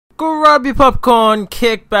grab your popcorn,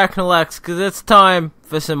 kick back and relax, because it's time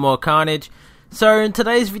for some more Karnage. So in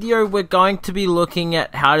today's video we're going to be looking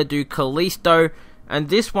at how to do Callisto, and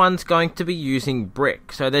this one's going to be using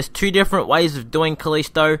brick. So there's two different ways of doing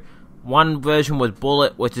Callisto. One version with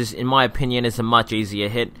bullet, which is in my opinion is a much easier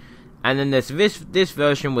hit, and then there's this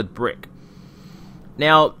version with brick.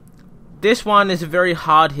 Now this one is a very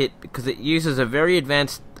hard hit because it uses a very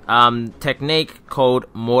advanced technique called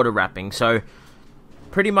mortar wrapping. So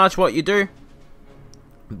pretty much what you do,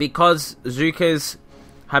 because Zookas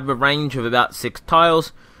have a range of about 6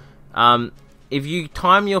 tiles, if you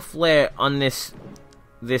time your flare on this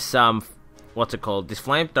what's it called, this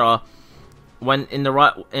flamethrower, when in the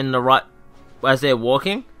right as they're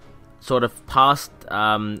walking sort of past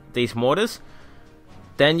these mortars,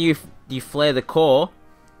 then you flare the core,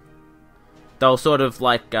 they'll sort of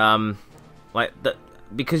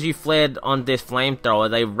because you flared on this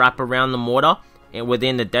flamethrower, they wrap around the mortar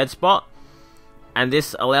within the dead spot, and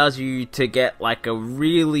this allows you to get like a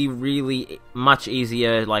really much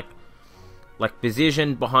easier like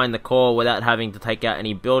position behind the core without having to take out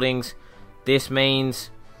any buildings. This means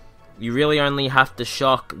you really only have to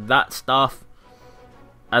shock that stuff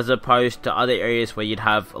as opposed to other areas where you'd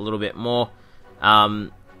have a little bit more.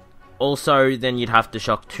 Also then you'd have to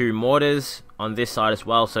shock 2 mortars on this side as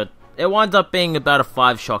well, so it winds up being about a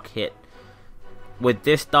 5 shock hit with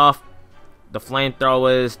this stuff, the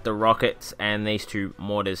flamethrowers, the rockets, and these 2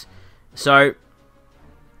 mortars. So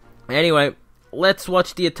anyway, let's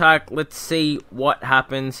watch the attack. Let's see what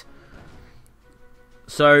happens.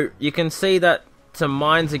 So you can see that some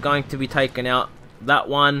mines are going to be taken out. That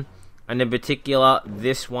one, and in particular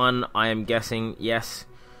this one, I am guessing, yes.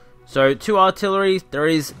 So 2 artilleries. There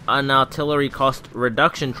is an artillery cost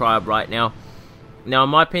reduction tribe right now. Now in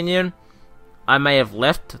my opinion, I may have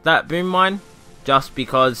left that boom mine just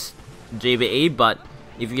because GBE, but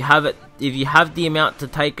if you have the amount to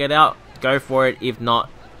take it out, go for it. If not,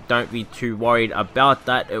 don't be too worried about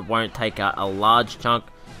that. It won't take out a large chunk.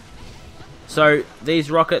 So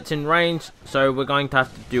these rockets in range, so we're going to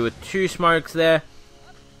have to do with 2 smokes there.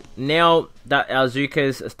 Now that our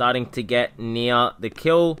Zookas are starting to get near the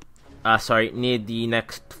kill, near the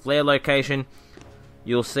next flare location,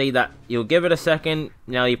 you'll see that you'll give it a second.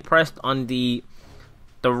 Now you pressed on the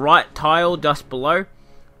right tile just below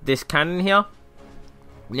this cannon here.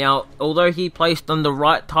 Now although he placed on the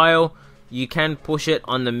right tile, you can push it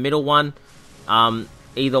on the middle one.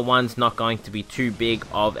 Either one's not going to be too big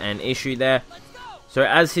of an issue there. So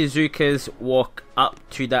as his Zookas walk up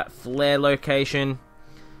to that flare location,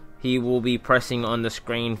 he will be pressing on the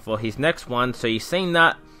screen for his next one. So you've seen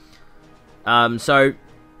that. So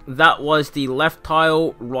that was the left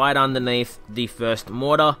tile right underneath the first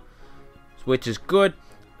mortar, which is good.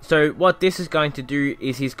 So what this is going to do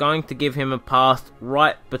is he's going to give him a path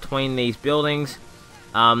right between these buildings.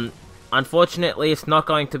 Unfortunately, it's not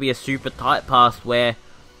going to be a super tight path where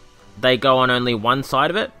they go on only one side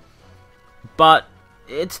of it, but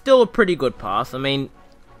it's still a pretty good path. I mean,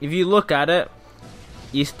 if you look at it,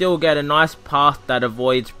 you still get a nice path that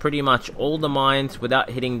avoids pretty much all the mines without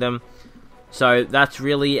hitting them. So that's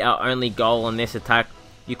really our only goal on this attack.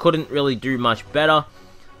 You couldn't really do much better.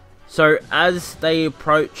 So as they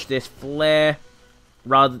approach this flare,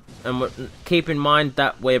 keep in mind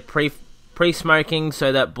that we're pre-smoking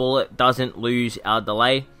so that bullet doesn't lose our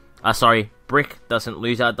delay. Brick doesn't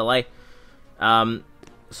lose our delay.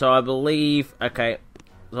 So I believe, okay,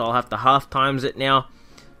 so I'll have to half times it now.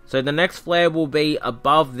 So the next flare will be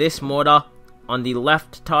above this mortar on the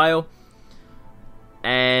left tile,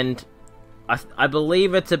 and I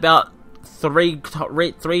believe it's about three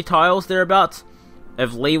tiles thereabouts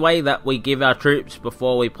of leeway that we give our troops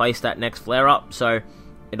before we place that next flare up. So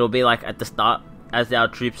it'll be like at the start as our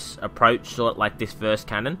troops approach, sort of like this first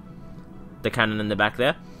cannon, the cannon in the back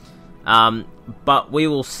there. But we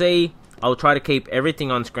will see. I'll try to keep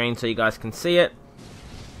everything on screen so you guys can see it.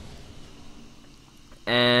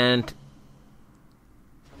 And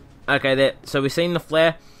okay, there. So we've seen the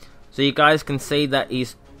flare. So you guys can see that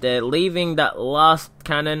they're leaving that last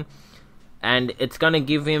cannon, and it's going to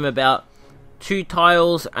give him about 2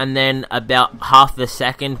 tiles and then about half a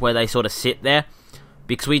second where they sort of sit there,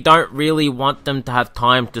 because we don't really want them to have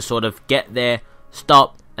time to sort of get there,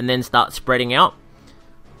 stop, and then start spreading out,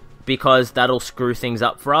 because that'll screw things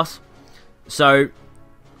up for us. So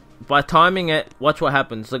by timing it, watch what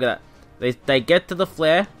happens. Look at that. They get to the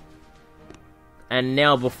flare, and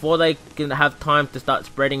now before they can have time to start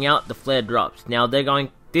spreading out, the flare drops. Now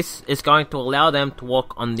this is going to allow them to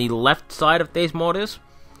walk on the left side of these mortars.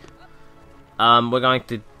 We're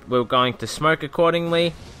going to smoke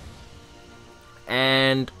accordingly,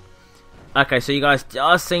 and Okay, so you guys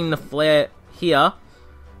just seen the flare here.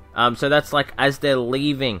 So that's like as they're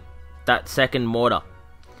leaving that second mortar.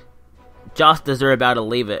 Just as they're about to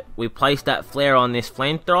leave it, we place that flare on this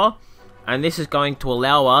flamethrower, and this is going to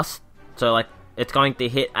allow us, so like it's going to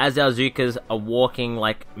hit as our Zookas are walking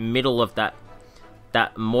like middle of that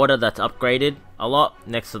mortar that's upgraded a lot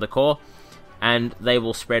next to the core, and they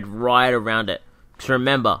will spread right around it. Because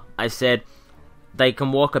remember, I said they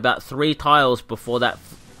can walk about 3 tiles before that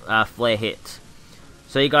flare hits.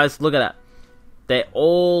 So you guys look at that. They're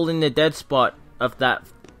all in the dead spot of that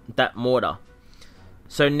mortar.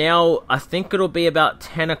 So now, I think it'll be about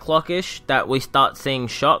 10 o'clock-ish that we start seeing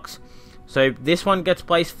shocks. So this one gets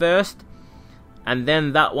placed first, and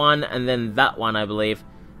then that one, and then that one, I believe.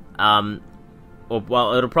 Well,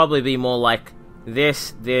 it'll probably be more like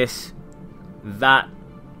this, that,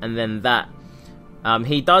 and then that.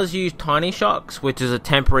 He does use tiny shocks, which is a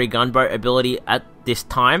temporary gunboat ability at this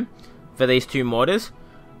time for these 2 mortars.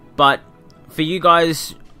 But for you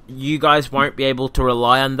guys won't be able to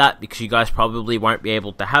rely on that because you guys probably won't be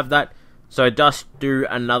able to have that. So just do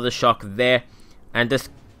another shock there, and just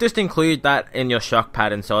include that in your shock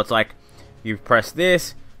pattern. So it's like you press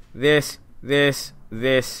this, and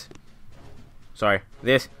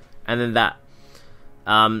then that.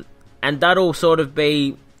 And that'll sort of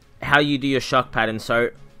be how you do your shock pattern. So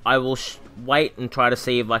I will wait and try to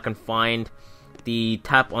see if I can find the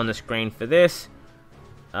tap on the screen for this.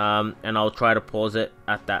 And I'll try to pause it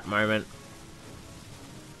at that moment.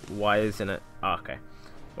 Why isn't it? Oh, okay.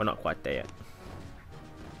 We're not quite there yet.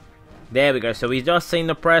 There we go. So we've just seen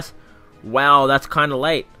the press. Wow, that's kind of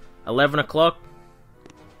late. 11 o'clock.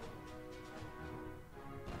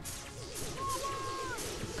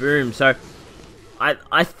 Boom. So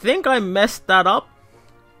I think I messed that up.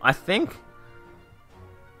 I think.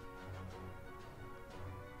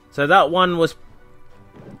 So that one was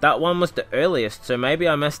the earliest, so maybe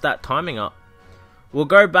I messed that timing up. We'll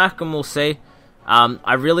go back and we'll see.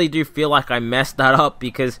 I really do feel like I messed that up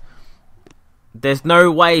because there's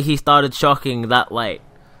no way he started shocking that late.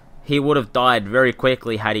 He would have died very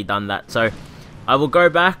quickly had he done that. So I will go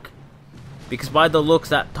back because by the looks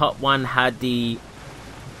that top one had the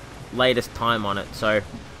latest time on it. So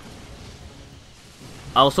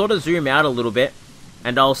I'll sort of zoom out a little bit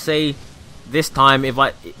and I'll see this time if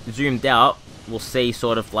I zoomed out. We'll see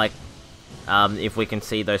sort of like if we can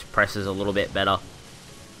see those presses a little bit better.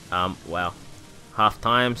 Wow, half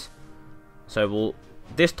times. So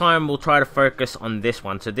this time we'll try to focus on this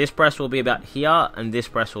one. So this press will be about here, and this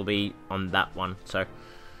press will be on that one. So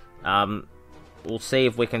we'll see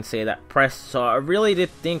if we can see that press. So I really did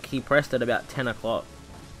think he pressed at about 10 o'clock.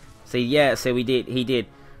 See, yeah, see he did.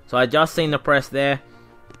 So I just seen the press there.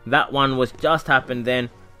 That one was just happened then,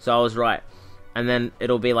 so I was right. And then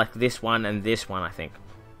it'll be like this one and this one, I think.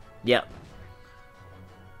 Yep.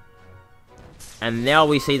 And now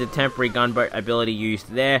we see the temporary gunboat ability used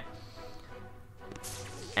there.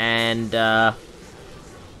 And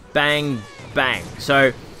bang, bang.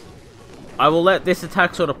 So I will let this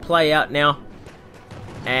attack sort of play out now.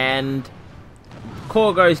 And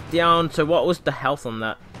core goes down. So what was the health on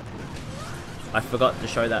that? I forgot to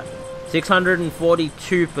show that.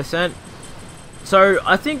 642%. So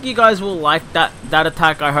I think you guys will like that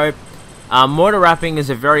attack, I hope. Mortar wrapping is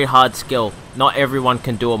a very hard skill. Not everyone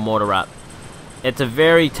can do a mortar wrap. It's a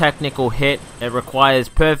very technical hit. It requires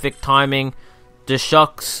perfect timing. The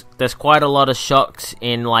shocks, there's quite a lot of shocks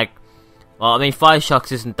in like, well, I mean 5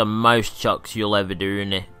 shocks isn't the most shocks you'll ever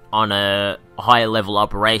do on a higher level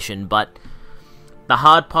operation, but the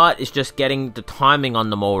hard part is just getting the timing on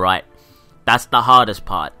them all right. That's the hardest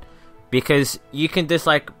part. Because you can just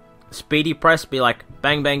like speedy press, be like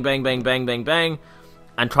bang, bang, bang, bang, bang, bang, bang,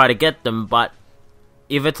 and try to get them, but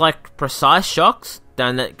if it's like precise shocks,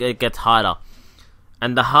 then it gets harder.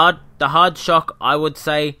 And the hard shock, I would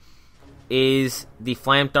say, is the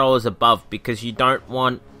flamethrowers above, because you don't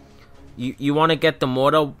want, you want to get the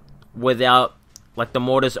mortar without, like the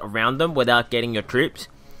mortars around them without getting your troops,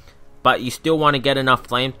 but you still want to get enough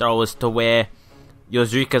flamethrowers to where your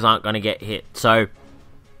Zookas aren't going to get hit. So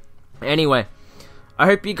anyway, I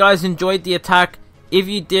hope you guys enjoyed the attack. If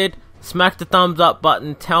you did, smack the thumbs up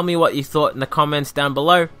button, tell me what you thought in the comments down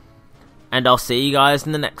below, and I'll see you guys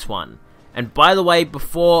in the next one. And by the way,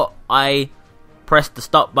 before I press the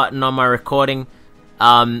stop button on my recording,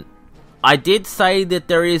 I did say that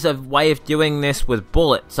there is a way of doing this with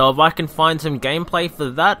bullets, so if I can find some gameplay for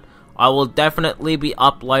that, I will definitely be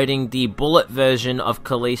uploading the bullet version of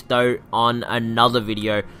Callisto on another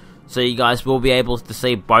video, so you guys will be able to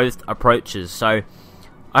see both approaches. So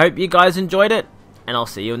I hope you guys enjoyed it, and I'll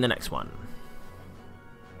see you in the next one.